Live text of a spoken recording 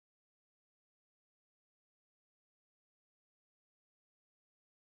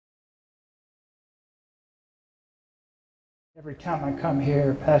Every time I come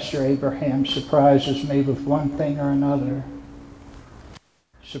here, Pastor Abraham surprises me with one thing or another.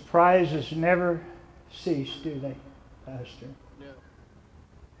 Surprises never cease, do they, Pastor? No.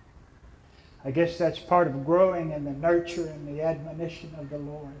 I guess that's part of growing in the nurture and the admonition of the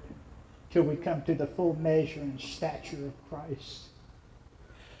Lord till we come to the full measure and stature of Christ.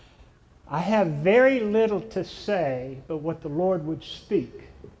 I have very little to say but what the Lord would speak.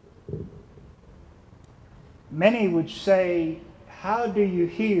 Many would say, how do you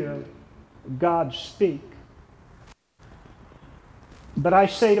hear God speak? But I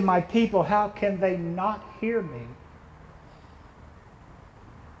say to my people, how can they not hear me?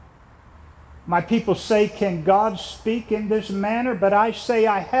 My people say, can God speak in this manner? But I say,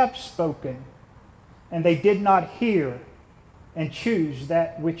 I have spoken, and they did not hear and choose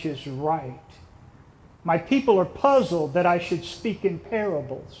that which is right. My people are puzzled that I should speak in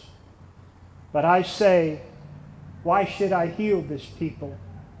parables. But I say, why should I heal this people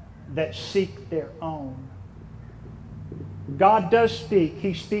that seek their own? God does speak.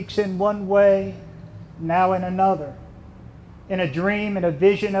 He speaks in one way, now in another. In a dream, in a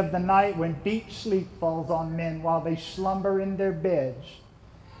vision of the night, when deep sleep falls on men while they slumber in their beds,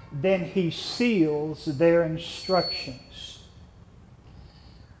 then He seals their instructions.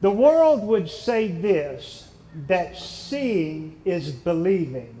 The world would say this, that seeing is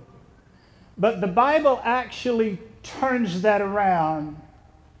believing. But the Bible actually turns that around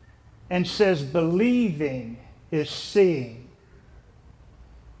and says believing is seeing.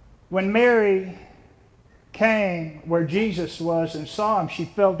 When Mary came where Jesus was and saw Him, she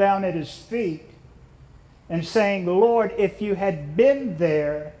fell down at His feet and saying, Lord, if you had been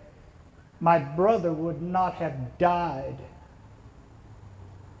there, my brother would not have died.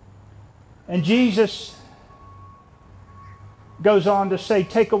 And Jesus goes on to say,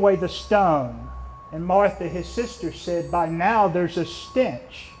 take away the stone. And Martha, his sister, said, by now there's a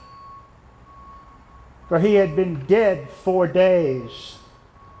stench, for he had been dead 4 days.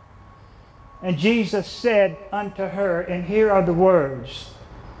 And Jesus said unto her, and here are the words,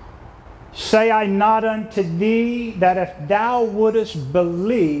 say I not unto thee that if thou wouldest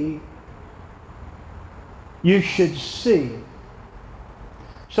believe, you should see.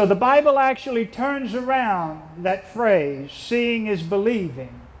 So the Bible actually turns around that phrase, seeing is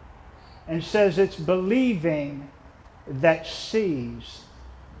believing, and says it's believing that sees.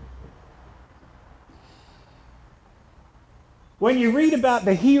 When you read about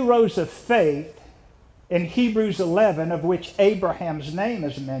the heroes of faith in Hebrews 11, of which Abraham's name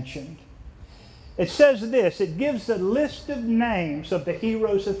is mentioned, it says this, it gives a list of names of the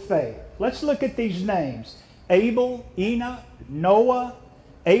heroes of faith. Let's look at these names. Abel, Enoch, Noah,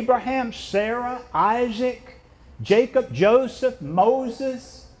 Abraham, Sarah, Isaac, Jacob, Joseph,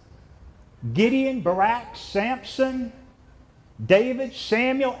 Moses, Gideon, Barak, Samson, David,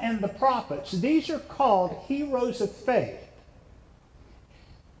 Samuel, and the prophets. These are called heroes of faith.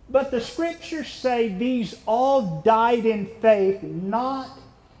 But the scriptures say these all died in faith, not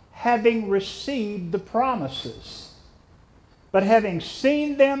having received the promises, but having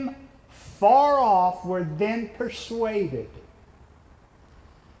seen them far off, were then persuaded.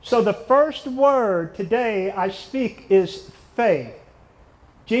 So the first word today I speak is faith.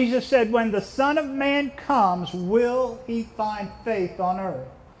 Jesus said, when the Son of Man comes, will He find faith on earth?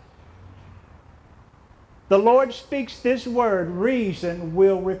 The Lord speaks this word, reason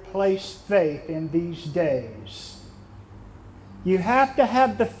will replace faith in these days. You have to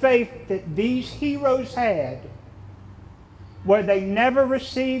have the faith that these heroes had, where they never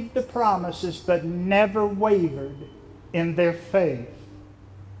received the promises but never wavered in their faith.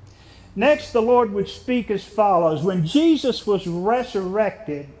 Next, the Lord would speak as follows. When Jesus was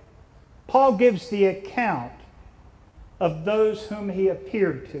resurrected, Paul gives the account of those whom He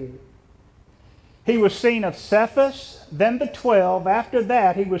appeared to. He was seen of Cephas, then the 12. After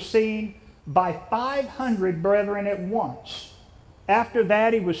that, He was seen by 500 brethren at once. After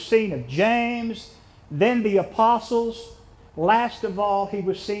that, He was seen of James, then the apostles. Last of all, He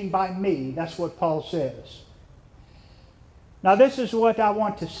was seen by me. That's what Paul says. Now, this is what I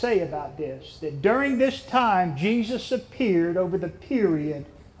want to say about this, that during this time, Jesus appeared over the period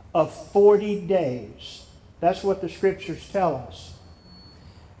of 40 days. That's what the scriptures tell us.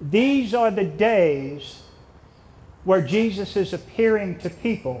 These are the days where Jesus is appearing to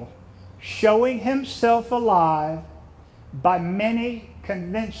people, showing Himself alive by many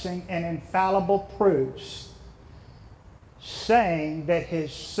convincing and infallible proofs, saying that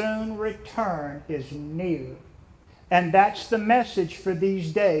His soon return is near. And that's the message for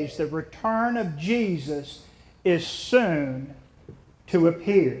these days. The return of Jesus is soon to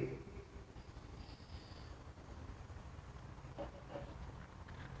appear.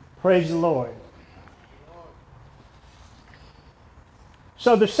 Praise the Lord.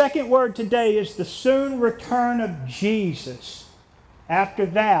 So the second word today is the soon return of Jesus. After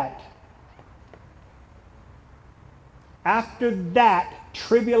that,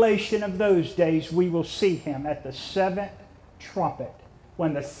 tribulation of those days, we will see him at the seventh trumpet.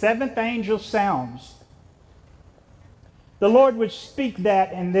 When the seventh angel sounds, the Lord would speak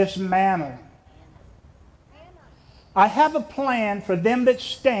that in this manner. I have a plan for them that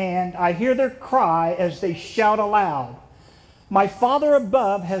stand. I hear their cry as they shout aloud. My Father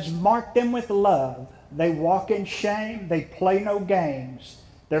above has marked them with love. They walk in shame. They play no games.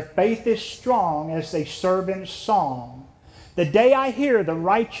 Their faith is strong as they serve in song. The day I hear the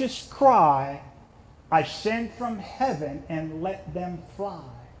righteous cry, I send from heaven and let them fly.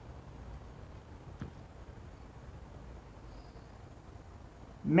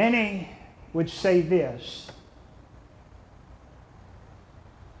 Many would say this.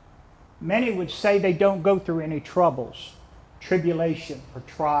 Many would say they don't go through any troubles, tribulation, or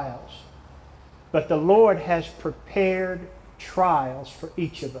trials. But the Lord has prepared trials for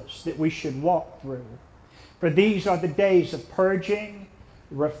each of us that we should walk through. For these are the days of purging,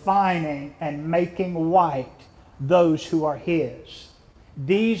 refining, and making white those who are His.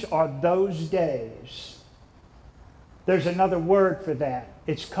 These are those days. There's another word for that.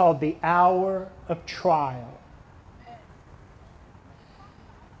 It's called the hour of trial.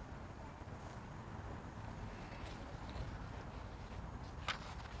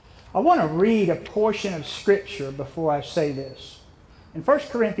 I want to read a portion of Scripture before I say this. In 1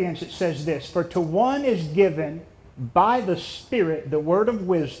 Corinthians it says this, for to one is given by the Spirit the word of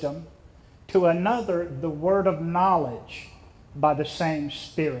wisdom, to another the word of knowledge by the same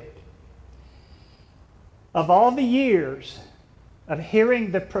Spirit. Of all the years of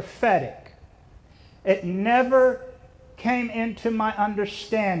hearing the prophetic, it never came into my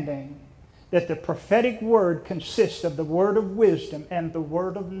understanding that the prophetic word consists of the word of wisdom and the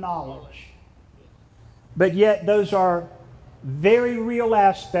word of knowledge. But yet those are very real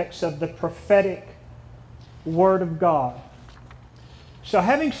aspects of the prophetic word of God. So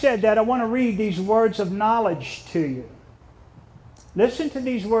having said that, I want to read these words of knowledge to you. Listen to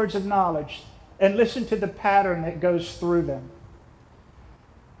these words of knowledge and listen to the pattern that goes through them.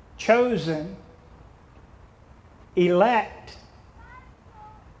 Chosen, elect,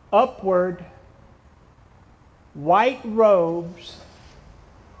 upward, white robes,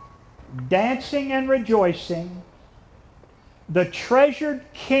 dancing and rejoicing, the treasured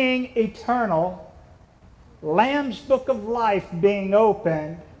King eternal, Lamb's book of life being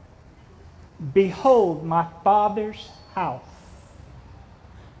opened, behold my Father's house.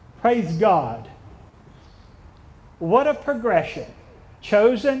 Praise God. What a progression.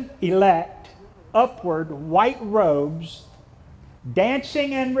 Chosen, elect, upward, white robes,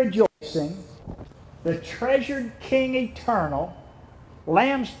 dancing and rejoicing, the treasured King eternal,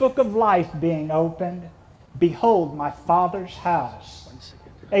 Lamb's book of life being opened, behold my Father's house.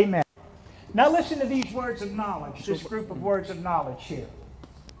 Amen. Now listen to these words of knowledge, this group of words of knowledge here.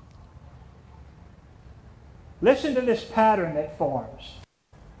 Listen to this pattern that forms.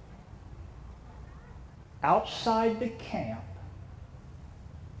 Outside the camp,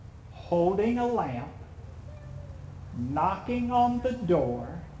 holding a lamp, knocking on the door,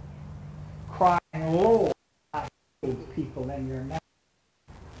 crying, Lord, I heal people in your name.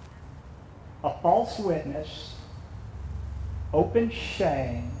 A false witness, open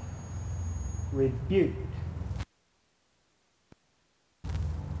shame, rebuked.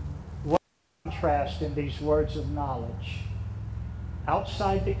 What a contrast in these words of knowledge.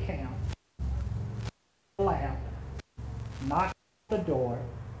 Outside the camp, lamp, knocking on the door,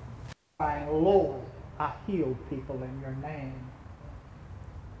 crying, Lord, I healed people in your name.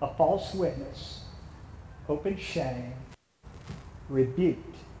 A false witness, open shame,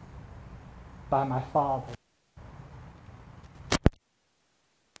 rebuked by my Father.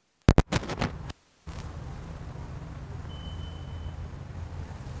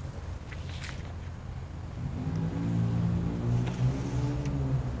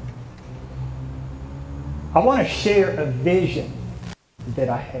 I want to share a vision that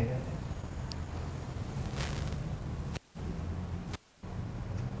I had.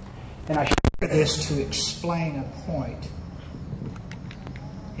 And I share this to explain a point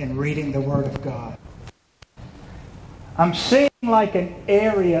in reading the Word of God. I'm seeing like an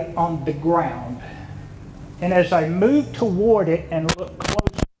area on the ground. And as I move toward it and look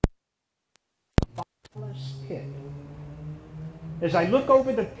closer, a bottomless pit. As I look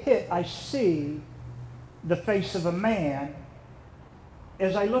over the pit, I see the face of a man.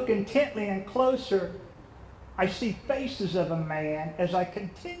 As I look intently and closer, I see faces of a man as I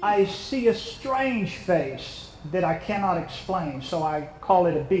continue. I see a strange face that I cannot explain, so I call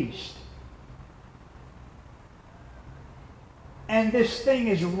it a beast. And this thing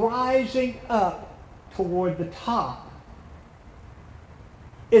is rising up toward the top.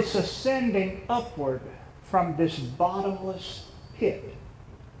 It's ascending upward from this bottomless pit.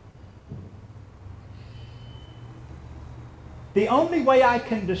 The only way I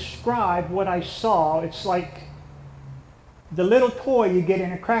can describe what I saw, it's like the little toy you get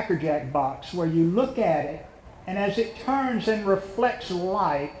in a Cracker Jack box where you look at it, and as it turns and reflects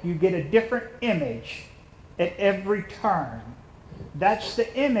light, you get a different image at every turn. That's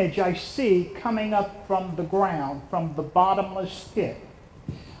the image I see coming up from the ground, from the bottomless pit.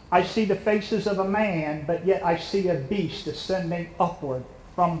 I see the faces of a man, but yet I see a beast ascending upward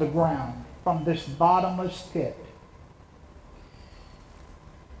from the ground, from this bottomless pit.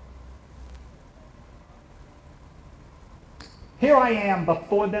 Here I am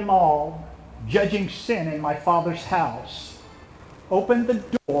before them all, judging sin in my Father's house. Open the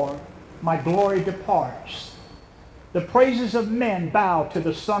door, my glory departs. The praises of men bow to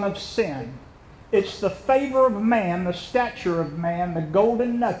the Son of Sin. It's the favor of man, the stature of man, the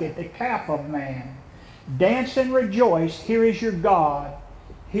golden nugget, the calf of man. Dance and rejoice, here is your God.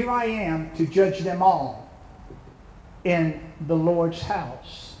 Here I am to judge them all in the Lord's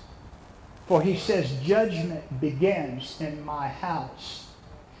house. For he says, judgment begins in my house.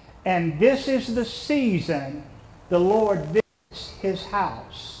 And this is the season the Lord visits his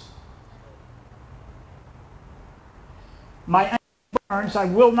house. My anger burns, I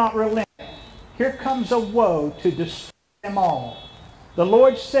will not relent. Here comes a woe to destroy them all. The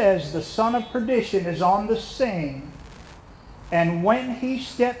Lord says the son of perdition is on the scene, and when he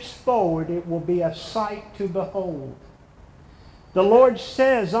steps forward, it will be a sight to behold. The Lord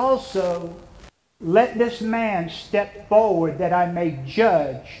says also, let this man step forward that I may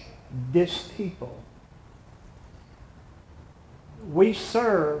judge this people. We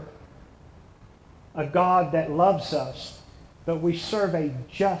serve a God that loves us, but we serve a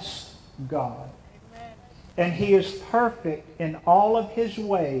just God. Amen. And he is perfect in all of his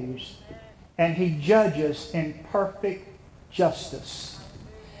ways, and he judges in perfect justice.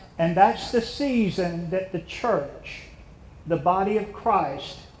 And that's the season that the church, the body of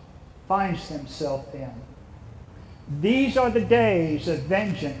Christ, finds himself in. These are the days of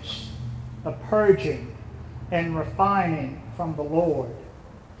vengeance, of purging and refining from the Lord.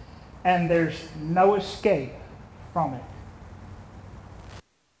 And there's no escape from it.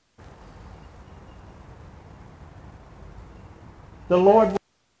 The Lord will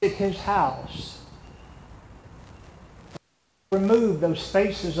visit his house, remove those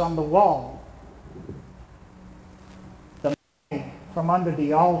faces on the wall, the money from under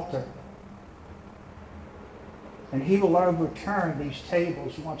the altar, and he will overturn these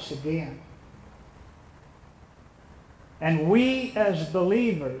tables once again. And we as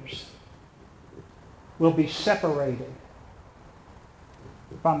believers will be separated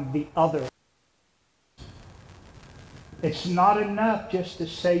from the other. It's not enough just to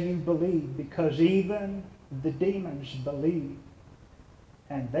say you believe, because even the demons believe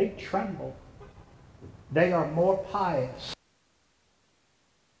and they tremble. They are more pious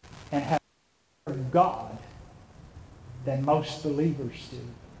and have fear of God than most believers do.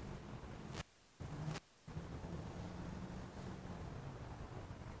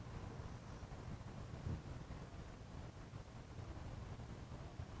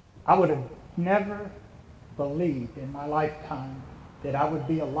 I would have never believed in my lifetime that I would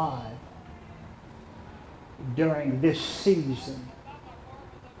be alive during this season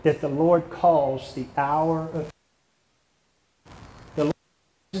that the Lord calls the hour of. The Lord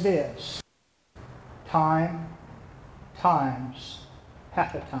says this: time times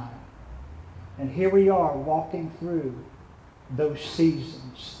half a time. And here we are walking through those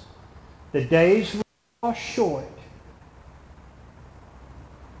seasons. The days are short.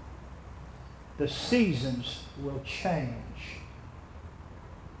 The seasons will change.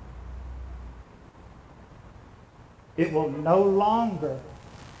 It will no longer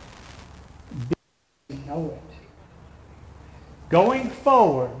be as we know it. Going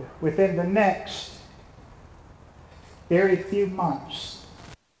forward within the next very few months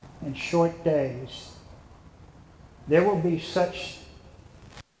and short days, there will be such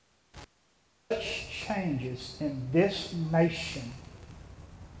changes in this nation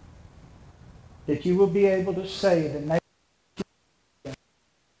that you will be able to say the nation,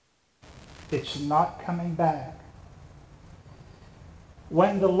 it's not coming back.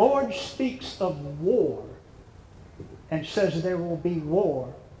 When the Lord speaks of war and says there will be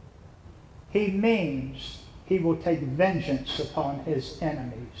war, he means he will take vengeance upon his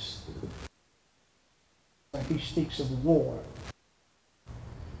enemies. When he speaks of war.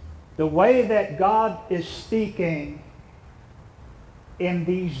 The way that God is speaking in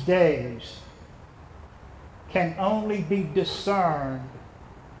these days can only be discerned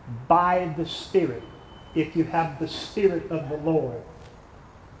by the Spirit, if you have the Spirit of the Lord.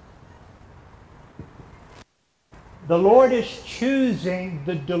 The Lord is choosing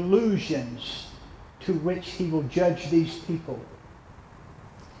the delusions to which he will judge these people.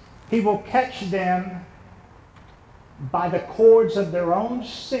 He will catch them by the cords of their own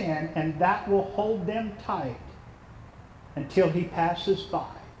sin, and that will hold them tight until he passes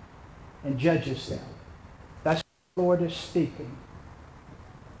by and judges them. That's what the Lord is speaking.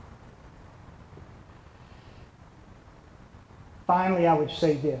 Finally, I would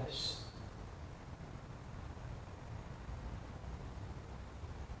say this.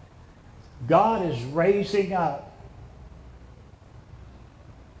 God is raising up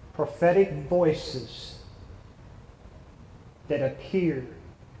prophetic voices that appear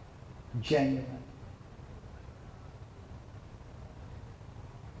genuine.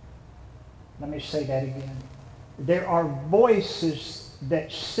 Let me say that again. There are voices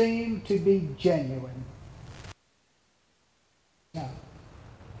that seem to be genuine.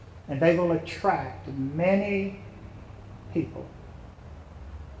 And they will attract many people.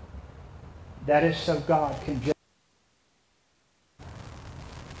 That is so God can judge.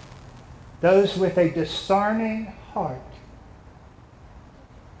 Those with a discerning heart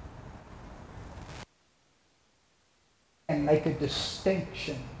and make a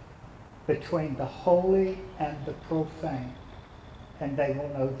distinction between the holy and the profane, and they will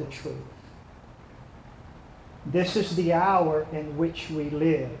know the truth. This is the hour in which we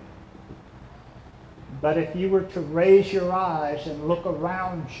live. But if you were to raise your eyes and look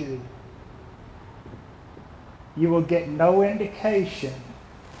around you, you will get no indication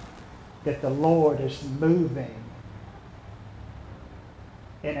that the Lord is moving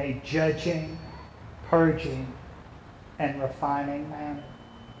in a judging, purging, and refining manner.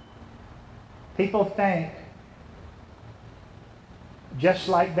 People think, just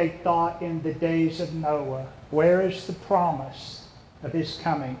like they thought in the days of Noah, where is the promise of his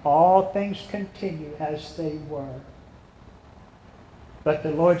coming? All things continue as they were. But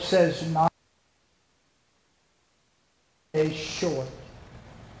the Lord says, not days short,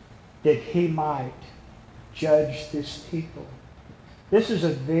 that he might judge this people. This is a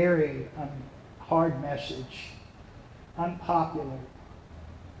very hard message, unpopular,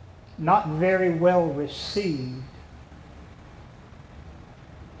 not very well received.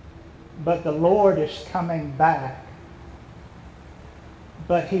 But the Lord is coming back.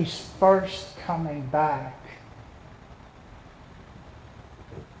 But he's first coming back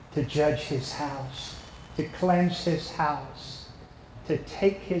to judge his house, to cleanse his house, to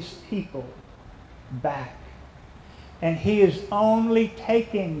take his people back. And he is only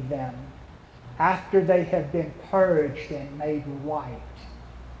taking them after they have been purged and made white.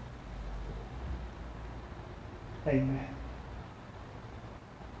 Amen.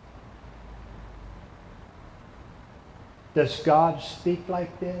 Does God speak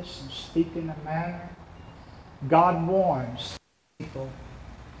like this and speak in a manner? God warns people,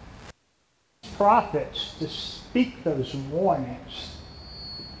 prophets, to speak those warnings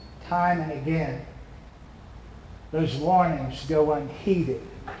time and again. Those warnings go unheeded.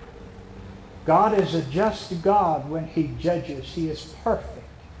 God is a just God when he judges. He is perfect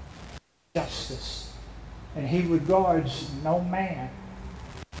justice. And he regards no man.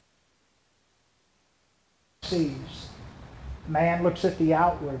 Sees. Man looks at the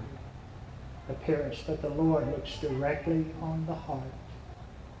outward appearance, but the Lord looks directly on the heart.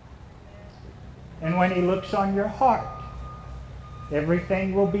 And when he looks on your heart,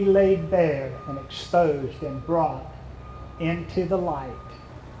 everything will be laid bare and exposed and brought into the light.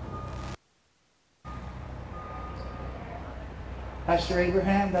 Pastor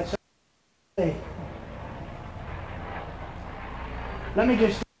Abraham, that's okay. Let me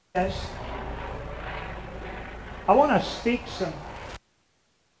just say this. I want to speak some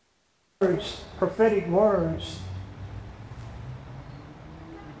words, prophetic words,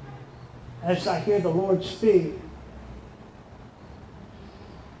 as I hear the Lord speak.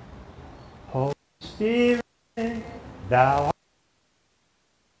 Holy Spirit, thou art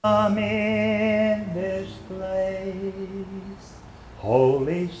come in this place.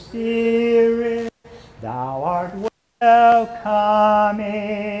 Holy Spirit, thou art welcome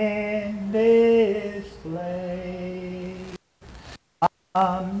in this place.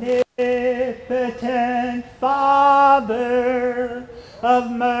 Omnipotent Father,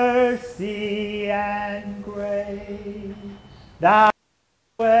 of mercy and grace. Thou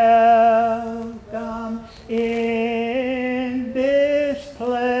welcome in this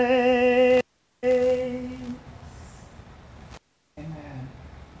place. Amen.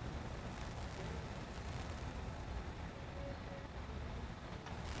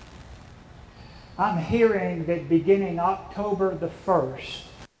 I'm hearing that beginning October the 1st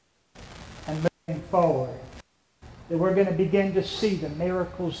and moving forward, that we're going to begin to see the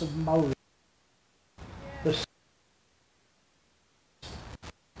miracles of Moses.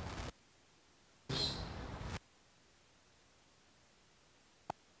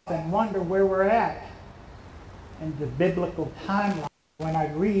 And wonder where we're at in the biblical timeline. When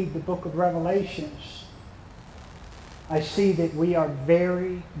I read the book of Revelations, I see that we are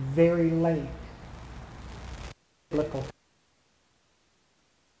very, very late. Biblical.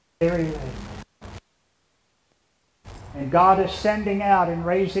 Very late. And God is sending out and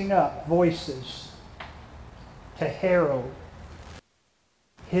raising up voices to herald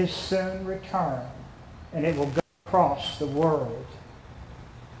His soon return, and it will go across the world.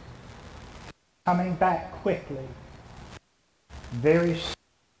 Coming back quickly, very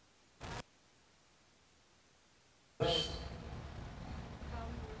soon,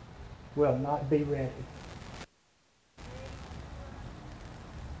 will not be ready.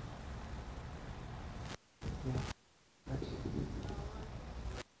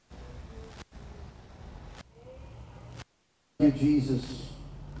 Thank you, Jesus.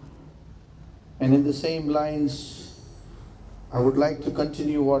 And in the same lines, I would like to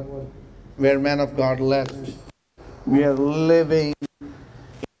continue where man of God left. We are living in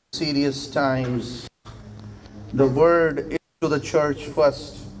serious times. The word is to the church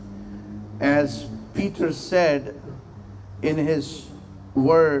first. As Peter said in his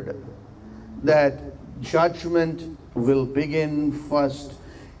word, that judgment will begin first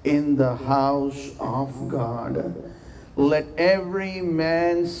in the house of God. Let every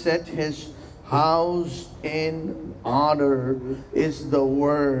man set his house in order is the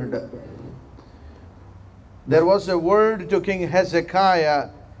word. There was a word to King Hezekiah,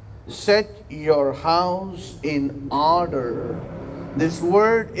 set your house in order. This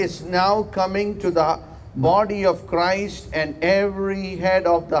word is now coming to the body of Christ and every head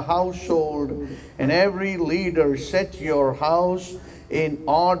of the household and every leader. Set your house in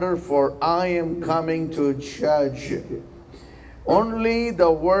order, for I am coming to judge. Only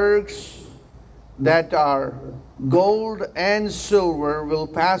the works that are gold and silver will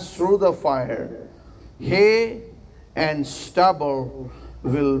pass through the fire. Hay and stubble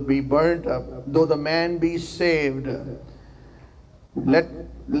will be burnt up, though the man be saved.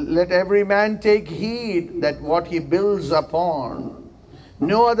 Let every man take heed that what he builds upon.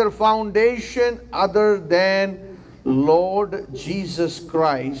 No other foundation other than Lord Jesus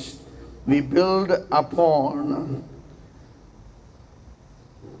Christ we build upon.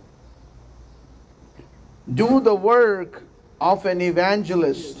 Do the work of an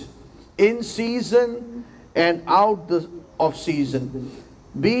evangelist in season and out of season.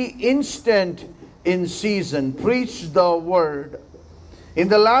 Be instant in season. Preach the word. In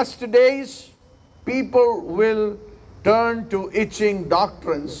the last days, people will turn to itching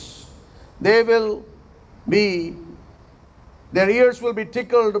doctrines. Their ears will be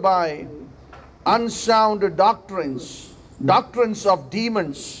tickled by unsound doctrines, doctrines of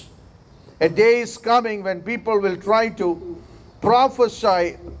demons. A day is coming when people will try to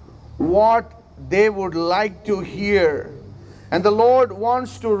prophesy what they would like to hear. And the Lord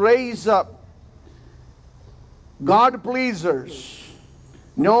wants to raise up God pleasers.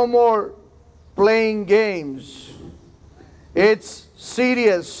 No more playing games. It's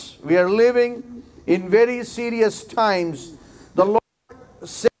serious. We are living in very serious times. The Lord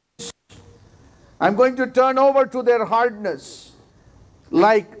says, I'm going to turn over to their hardness.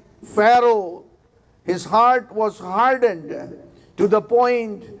 Like Pharaoh, his heart was hardened to the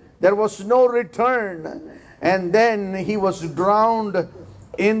point there was no return. And then he was drowned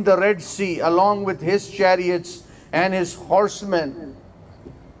in the Red Sea along with his chariots and his horsemen.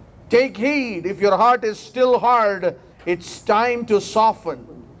 Take heed. If your heart is still hard, it's time to soften.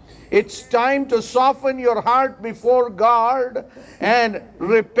 It's time to soften your heart before God and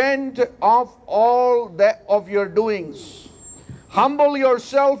repent of all of your doings. Humble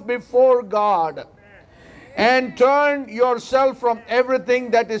yourself before God and turn yourself from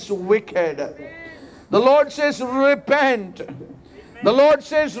everything that is wicked. The Lord says, repent. The Lord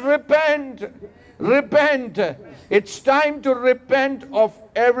says, repent. Repent. It's time to repent of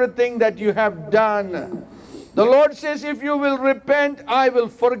everything that you have done. The Lord says, if you will repent, I will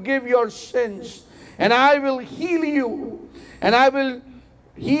forgive your sins, and I will heal you, and I will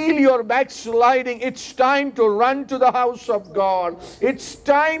heal your backsliding. It's time to run to the house of God. It's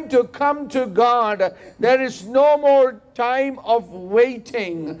time to come to God. There is no more time of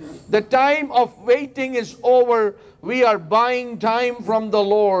waiting. The time of waiting is over. We are buying time from the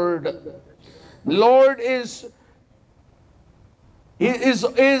Lord. Lord is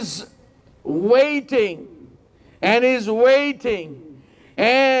waiting and is waiting,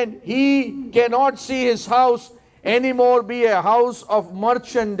 and He cannot see His house anymore be a house of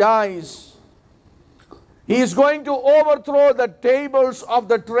merchandise. He is going to overthrow the tables of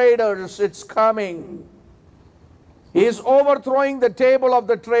the traders. It's coming. He is overthrowing the table of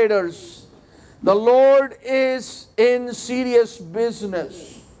the traders. The Lord is in serious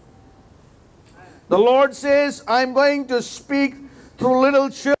business. The Lord says, I'm going to speak through little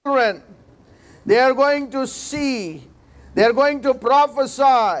children. They are going to see. They are going to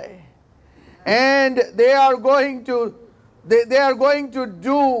prophesy. And they are going to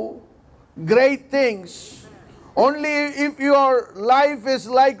do great things. Only if your life is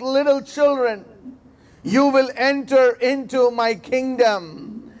like little children, you will enter into my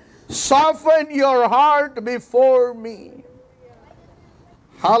kingdom. Soften your heart before me.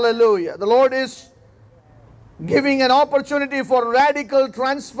 Hallelujah. The Lord is giving an opportunity for radical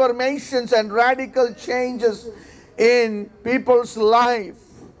transformations and radical changes in people's life.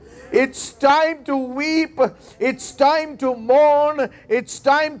 It's time to weep. It's time to mourn. It's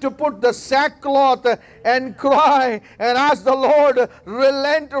time to put the sackcloth and cry and ask the Lord,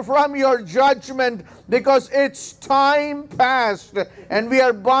 relent from your judgment, because it's time past and we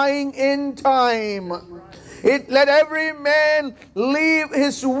are buying in time. Let every man leave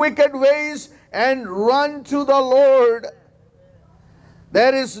his wicked ways and run to the Lord.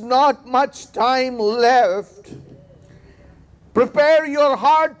 There is not much time left. Prepare your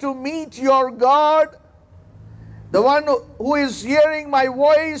heart to meet your God. The one who is hearing my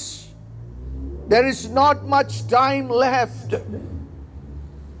voice, there is not much time left.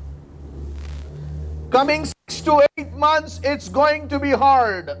 Coming 6 to 8 months, it's going to be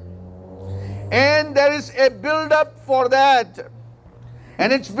hard. And there is a build-up for that.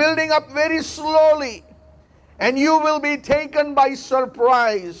 And it's building up very slowly. And you will be taken by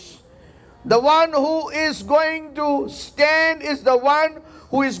surprise. The one who is going to stand is the one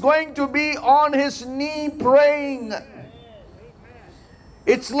who is going to be on his knee praying.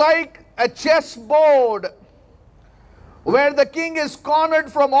 It's like a chessboard where the king is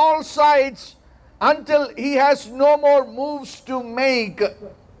cornered from all sides until he has no more moves to make.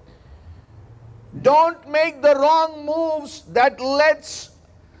 Don't make the wrong moves that lets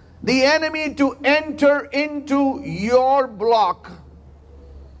the enemy to enter into your block.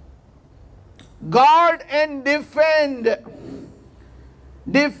 Guard and defend.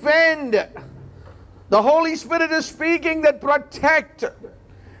 Defend. The Holy Spirit is speaking that protect.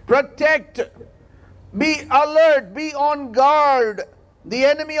 Protect. Be alert. Be on guard. The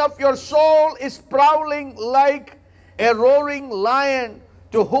enemy of your soul is prowling like a roaring lion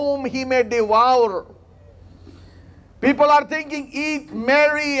to whom he may devour. People are thinking, eat,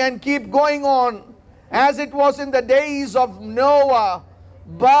 marry, and keep going on as it was in the days of Noah.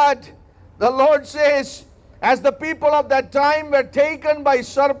 But the Lord says, as the people of that time were taken by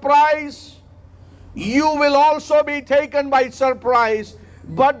surprise, you will also be taken by surprise.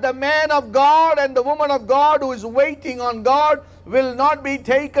 But the man of God and the woman of God who is waiting on God will not be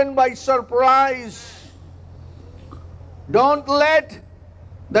taken by surprise. Don't let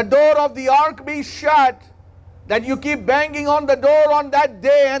the door of the ark be shut, that you keep banging on the door on that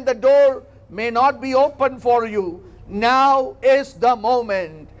day and the door may not be open for you. Now is the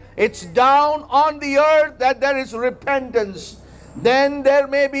moment. It's down on the earth that there is repentance. Then there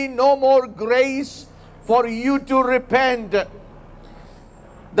may be no more grace for you to repent.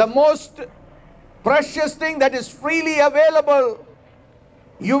 The most precious thing that is freely available,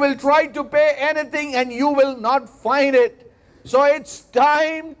 you will try to pay anything and you will not find it. So it's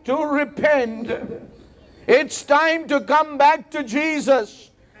time to repent. It's time to come back to Jesus.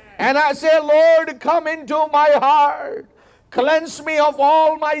 And I say, Lord, come into my heart. Cleanse me of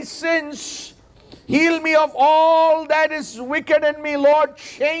all my sins. Heal me of all that is wicked in me, Lord.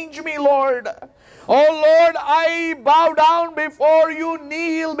 Change me, Lord. Oh, Lord, I bow down before you,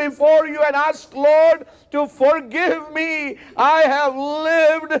 kneel before you, and ask, Lord, to forgive me. I have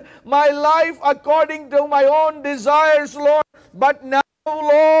lived my life according to my own desires, Lord. But now,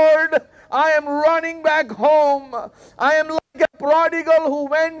 Lord, I am running back home. I am like a prodigal who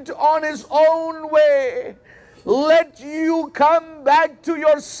went on his own way. Let you come back to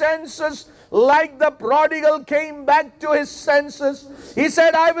your senses like the prodigal came back to his senses. He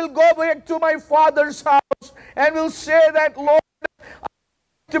said, I will go back to my father's house and will say that, Lord,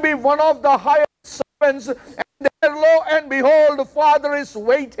 to be one of the highest servants. And there, lo and behold, the Father is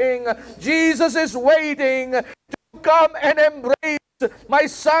waiting. Jesus is waiting to come and embrace. My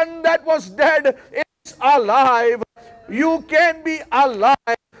son that was dead is alive. You can be alive.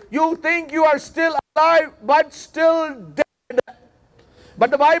 You think you are still alive, but still dead. But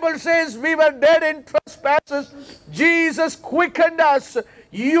the Bible says we were dead in trespasses. Jesus quickened us.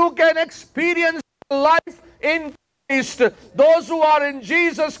 You can experience life in Christ. Those who are in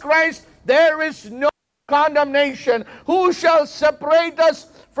Jesus Christ, there is no condemnation. Who shall separate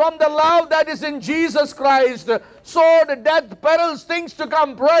us from the love that is in Jesus Christ? Sword, death, perils, things to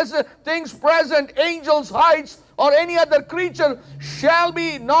come, things present, angels, heights, or any other creature shall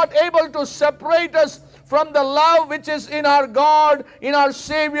be not able to separate us from the love which is in our God, in our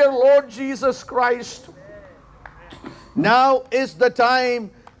Savior, Lord Jesus Christ. Now is the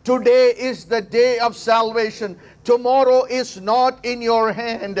time. Today is the day of salvation. Tomorrow is not in your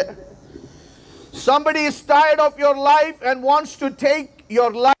hand. Somebody is tired of your life and wants to take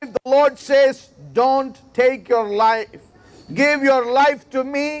your life. The Lord says, don't take your life. Give your life to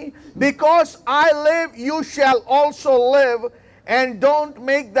me. Because I live, you shall also live. And don't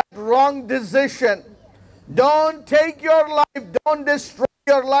make that wrong decision. Don't take your life. Don't destroy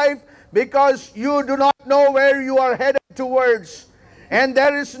your life, because you do not know where you are headed towards. And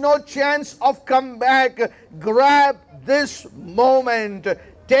there is no chance of comeback. Grab this moment.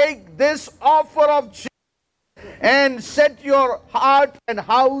 Take this offer of Jesus and set your heart and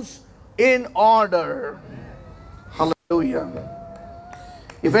house in order. Hallelujah.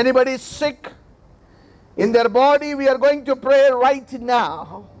 If anybody is sick in their body, we are going to pray right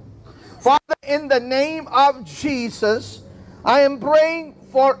now. Father, in the name of Jesus, I am praying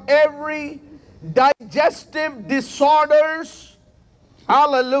for every digestive disorders.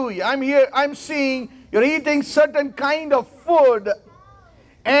 Hallelujah. I'm seeing you're eating certain kind of food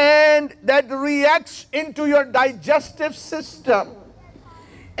and that reacts into your digestive system.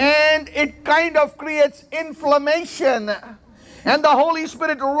 And it kind of creates inflammation. And the Holy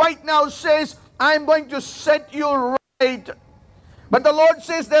Spirit right now says, I'm going to set you right. But the Lord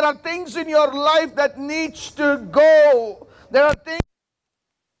says there are things in your life that needs to go. There are things.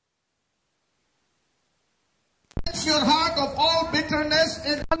 Cleanse your heart of all bitterness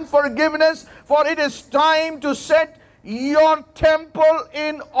and unforgiveness, for it is time to set your temple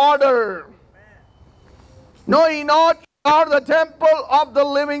in order. Know ye not, you are the temple of the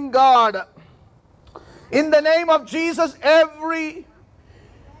living God. In the name of Jesus, every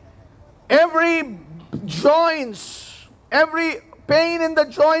joints, every pain in the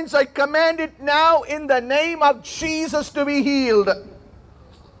joints, I command it now in the name of Jesus to be healed.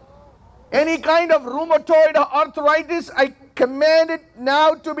 Any kind of rheumatoid arthritis, I command it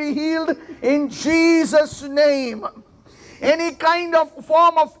now to be healed in Jesus' name. Any kind of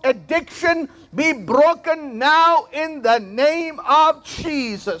form of addiction be broken now in the name of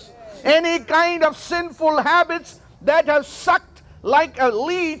Jesus. Any kind of sinful habits that have sucked like a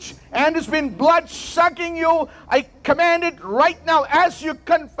leech and has been blood sucking you, I command it right now as you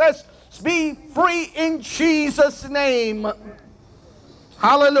confess, be free in Jesus' name.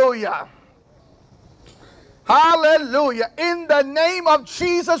 Hallelujah. Hallelujah. In the name of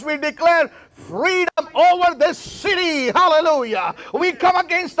Jesus, we declare freedom over this city. Hallelujah. We come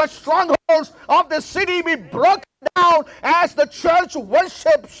against the strongholds of the city. Be broken down as the church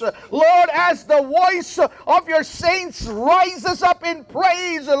worships. Lord, as the voice of your saints rises up in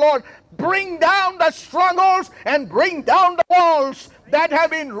praise, Lord, bring down the strongholds and bring down the walls that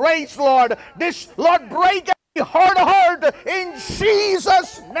have been raised, Lord. Lord, break every hard in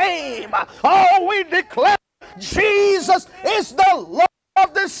Jesus' name. Oh, we declare Jesus is the Lord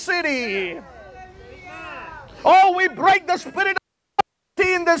of the city. Oh, we break the spirit of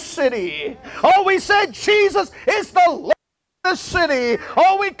poverty in this city. Oh, we say Jesus is the Lord of the city.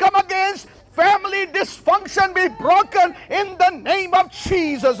 Oh, we come against family dysfunction be broken in the name of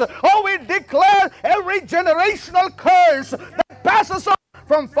Jesus. Oh, we declare every generational curse that passes on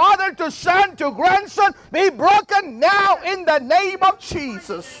from father to son to grandson be broken now in the name of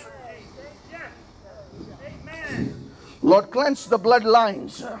Jesus. Lord, cleanse the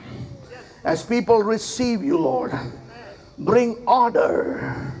bloodlines as people receive you, Lord. Bring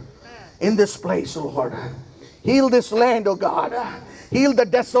order in this place, Lord. Heal this land, oh God. Heal the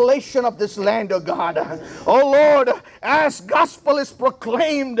desolation of this land, oh God. Oh Lord, as gospel is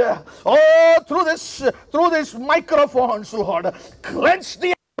proclaimed, oh, through these microphones, Lord, cleanse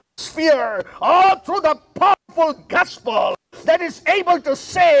the atmosphere, oh, through the powerful gospel that is able to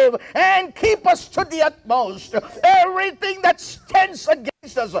save and keep us to the utmost. Everything that stands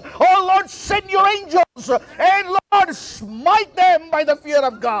against us, oh Lord, send your angels and Lord, Lord, smite them by the fear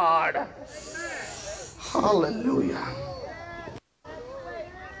of God. Hallelujah.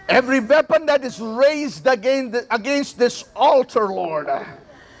 Every weapon that is raised against this altar, Lord,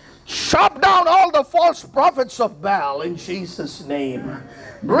 chop down all the false prophets of Baal in Jesus' name.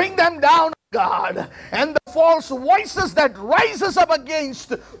 Bring them down, God, and the false voices that rises up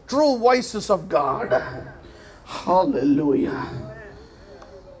against true voices of God. Hallelujah.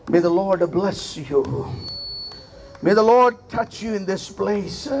 May the Lord bless you. May the Lord touch you in this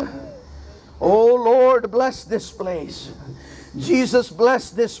place. Oh Lord, bless this place. Jesus, bless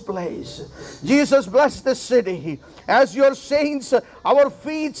this place. Jesus, bless this city. As your saints, our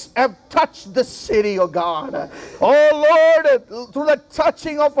feet have touched the city, oh God. Oh Lord, through the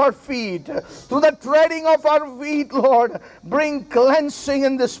touching of our feet, through the treading of our feet, Lord, bring cleansing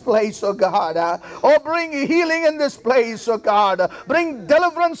in this place, oh God. Oh, bring healing in this place, oh God. Bring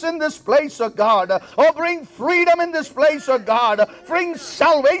deliverance in this place, oh God. Oh, bring freedom in this place, oh God. Bring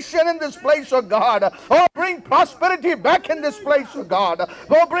salvation in this place, oh God. Oh, bring prosperity back in this place, oh God.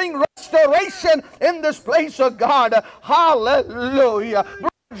 Oh, bring restoration in this place, oh God. Hallelujah.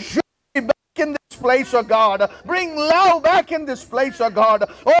 Bring joy back in this place, oh God. Bring love back in this place, oh God.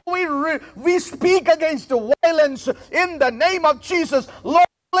 Oh, we speak against violence in the name of Jesus. Lord,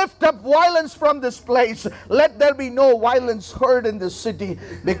 lift up violence from this place. Let there be no violence heard in this city,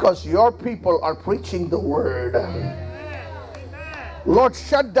 because your people are preaching the word. Lord,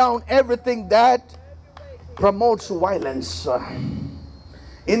 shut down everything that promotes violence.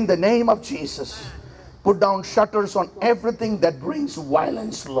 In the name of Jesus, put down shutters on everything that brings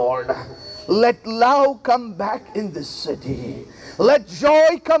violence, Lord. Let love come back in this city. Let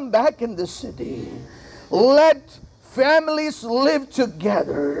joy come back in this city. Let families live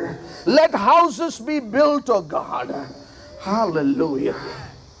together. Let houses be built, oh God. Hallelujah.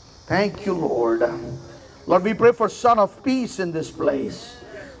 Thank you, Lord. Lord, we pray for Son of Peace in this place.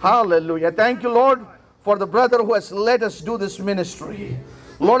 Hallelujah. Thank you, Lord, for the brother who has let us do this ministry.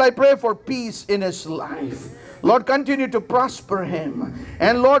 Lord, I pray for peace in his life. Lord, continue to prosper him.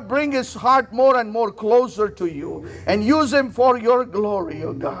 And Lord, bring his heart more and more closer to you. And use him for your glory,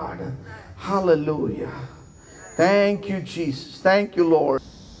 oh God. Hallelujah. Thank you, Jesus. Thank you, Lord.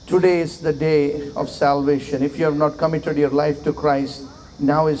 Today is the day of salvation. If you have not committed your life to Christ,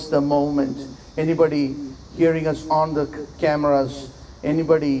 now is the moment. Anybody hearing us on the cameras,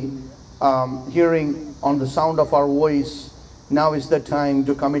 anybody hearing on the sound of our voice, now is the time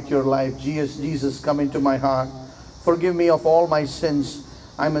to commit your life. Jesus, come into my heart. Forgive me of all my sins.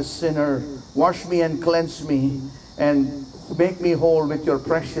 I'm a sinner. Wash me and cleanse me and make me whole with your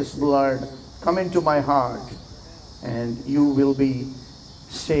precious blood. Come into my heart and you will be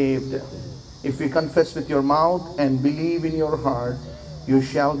saved. If you confess with your mouth and believe in your heart, you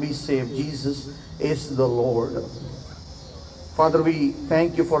shall be saved. Jesus is the Lord. Father, we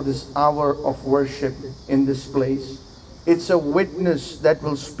thank you for this hour of worship in this place. It's a witness that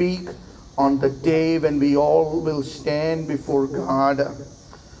will speak on the day when we all will stand before God.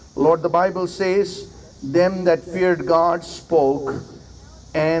 Lord, the Bible says, them that feared God spoke,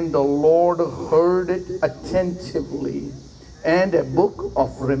 and the Lord heard it attentively, and a book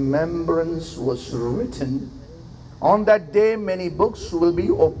of remembrance was written. On that day, many books will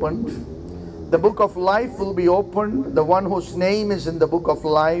be opened. The book of life will be opened. The one whose name is in the book of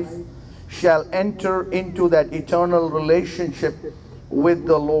life shall enter into that eternal relationship with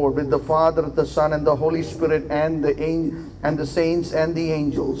the Lord, with the Father, the Son, and the Holy Spirit, and the saints and the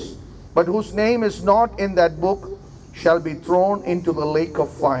angels. But whose name is not in that book shall be thrown into the lake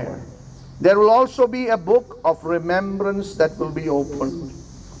of fire. There will also be a book of remembrance that will be opened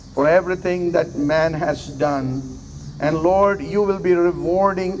for everything that man has done. And Lord, you will be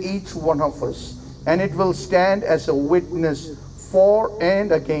rewarding each one of us, and it will stand as a witness for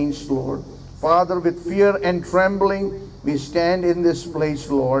and against, Lord. Father, with fear and trembling, we stand in this place,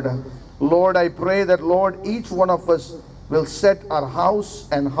 Lord. Lord, I pray that, Lord, each one of us will set our house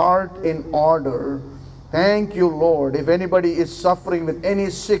and heart in order. Thank you, Lord. If anybody is suffering with any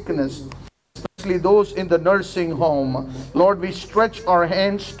sickness, especially those in the nursing home, Lord, we stretch our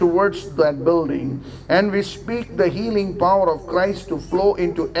hands towards that building and we speak the healing power of Christ to flow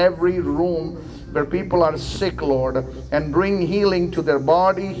into every room where people are sick, Lord, and bring healing to their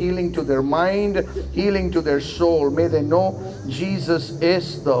body, healing to their mind, healing to their soul. May they know Jesus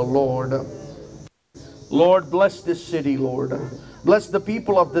is the Lord. Lord, bless this city, Lord. Bless the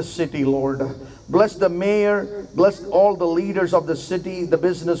people of this city, Lord. Bless the mayor, bless all the leaders of the city, the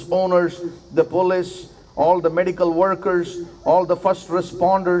business owners, the police, all the medical workers, all the first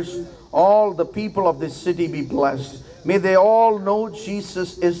responders, all the people of this city be blessed. May they all know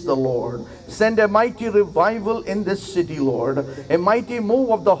Jesus is the Lord. Send a mighty revival in this city, Lord. A mighty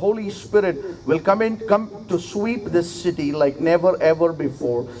move of the Holy Spirit will come to sweep this city like never ever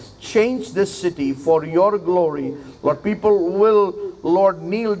before. Change this city for your glory. Lord, people will, Lord,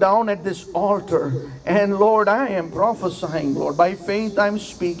 kneel down at this altar. And Lord, I am prophesying, Lord, by faith I'm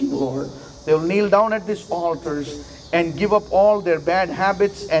speaking, Lord. They'll kneel down at these altars and give up all their bad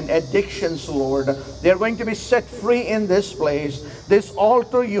habits and addictions, Lord. They're going to be set free in this place. This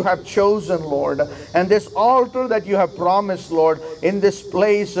altar you have chosen, Lord, and this altar that you have promised, Lord, in this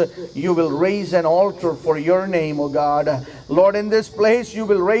place you will raise an altar for your name, O God. Lord, in this place you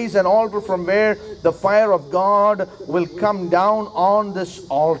will raise an altar from where the fire of God will come down on this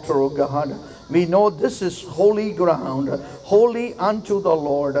altar, O God. We know this is holy ground, holy unto the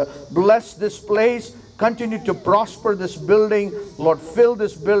Lord. Bless this place. Continue to prosper this building. Lord, fill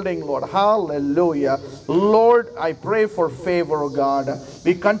this building, Lord. Hallelujah. Lord, I pray for favor, O God.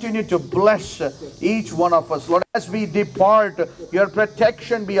 We continue to bless each one of us. Lord, as we depart, your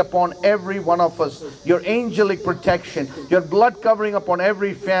protection be upon every one of us. Your angelic protection, your blood covering upon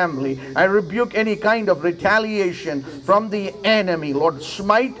every family. I rebuke any kind of retaliation from the enemy. Lord,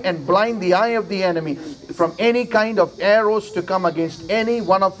 smite and blind the eye of the enemy from any kind of arrows to come against any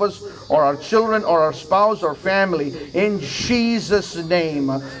one of us or our children or our spouse or family, in Jesus' name.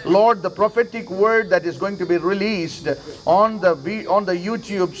 Lord, the prophetic word that is going to be released on the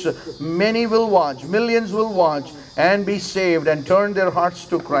YouTubes, many will watch, millions will watch and be saved and turn their hearts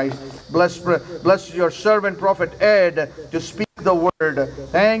to Christ. Bless your servant Prophet Ed to speak the word.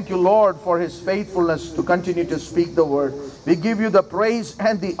 Thank you, Lord, for his faithfulness to continue to speak the word. We give you the praise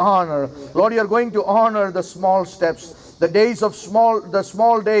and the honor. Lord, you are going to honor the small steps. The days of the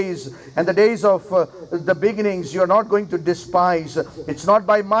small days and the days of the beginnings, you are not going to despise. It's not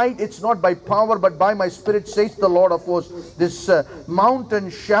by might, it's not by power, but by my spirit, says the Lord of hosts. This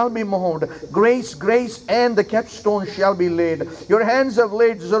mountain shall be moved. Grace, grace, and the capstone shall be laid. Your hands have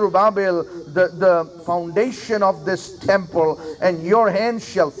laid, Zerubbabel, the foundation of this temple, and your hands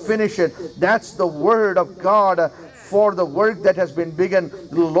shall finish it. That's the word of God. For the work that has been begun,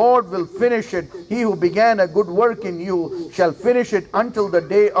 the Lord will finish it. He who began a good work in you shall finish it until the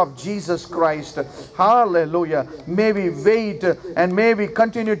day of Jesus Christ. Hallelujah. May we wait and may we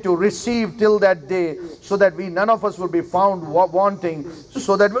continue to receive till that day, so that none of us will be found wanting,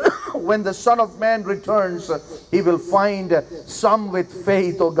 so that when the Son of Man returns, he will find some with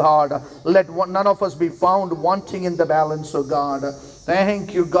faith, O God. Let none of us be found wanting in the balance, O God.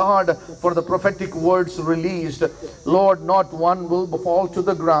 Thank you, God, for the prophetic words released. Lord, not one will fall to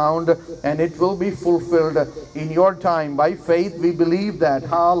the ground, and it will be fulfilled in your time. By faith, we believe that.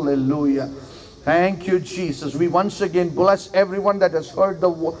 Hallelujah. Thank you, Jesus. We once again bless everyone that has heard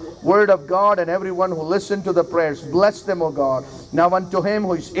the word of God and everyone who listened to the prayers. Bless them, O God. Now unto him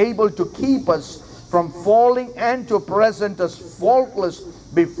who is able to keep us from falling and to present us faultless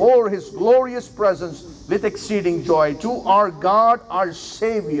before his glorious presence with exceeding joy. To our God, our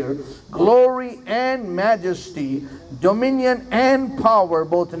Savior, glory and majesty, dominion and power,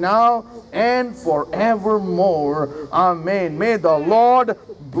 both now and forevermore. Amen. May the Lord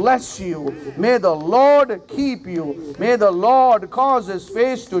bless you. May the Lord keep you. May the Lord cause his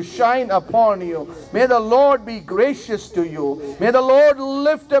face to shine upon you. May the Lord be gracious to you. May the Lord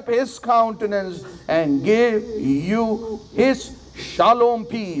lift up his countenance and give you his shalom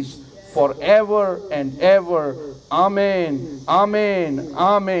peace forever and ever. Amen. Amen.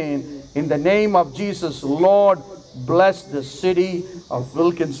 Amen. In the name of Jesus, Lord, bless the city of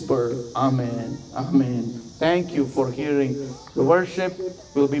Wilkinsburg. Amen. Amen. Thank you for hearing the worship.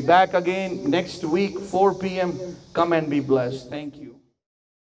 We'll be back again next week, 4 p.m. Come and be blessed. Thank you.